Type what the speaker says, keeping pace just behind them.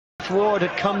Ward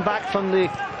had come back from the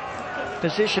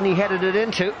position he headed it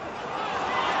into.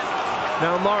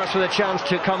 Now Morris with a chance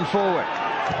to come forward.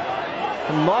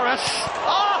 And Morris,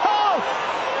 oh!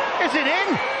 Is it in?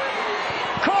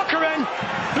 Corcoran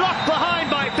blocked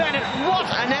behind by Bennett. What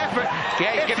an effort!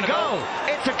 Yeah, it's a goal.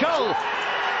 It's a goal.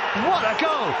 What a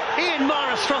goal! Ian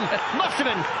Morris from must have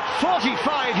been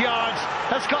 45 yards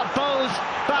has got Bows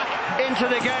back into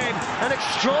the game. An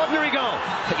extraordinary goal.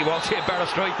 You won't see a better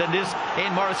strike than this.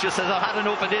 Ian Morris just says, I've had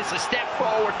enough of this. A step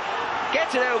forward,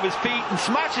 gets it out of his feet and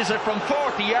smashes it from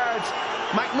 40 yards.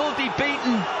 McNulty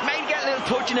beaten, may get a little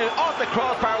touch in it off the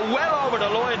crossbar, well over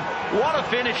the line. What a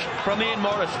finish from Ian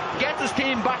Morris. Gets his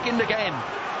team back in the game.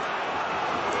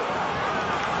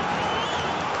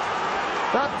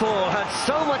 That ball had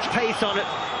so much pace on it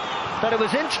that it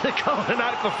was into the goal and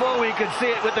out before we could see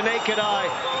it with the naked eye.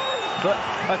 But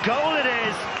a goal it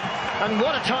is, and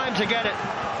what a time to get it.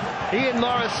 Ian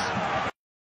Morris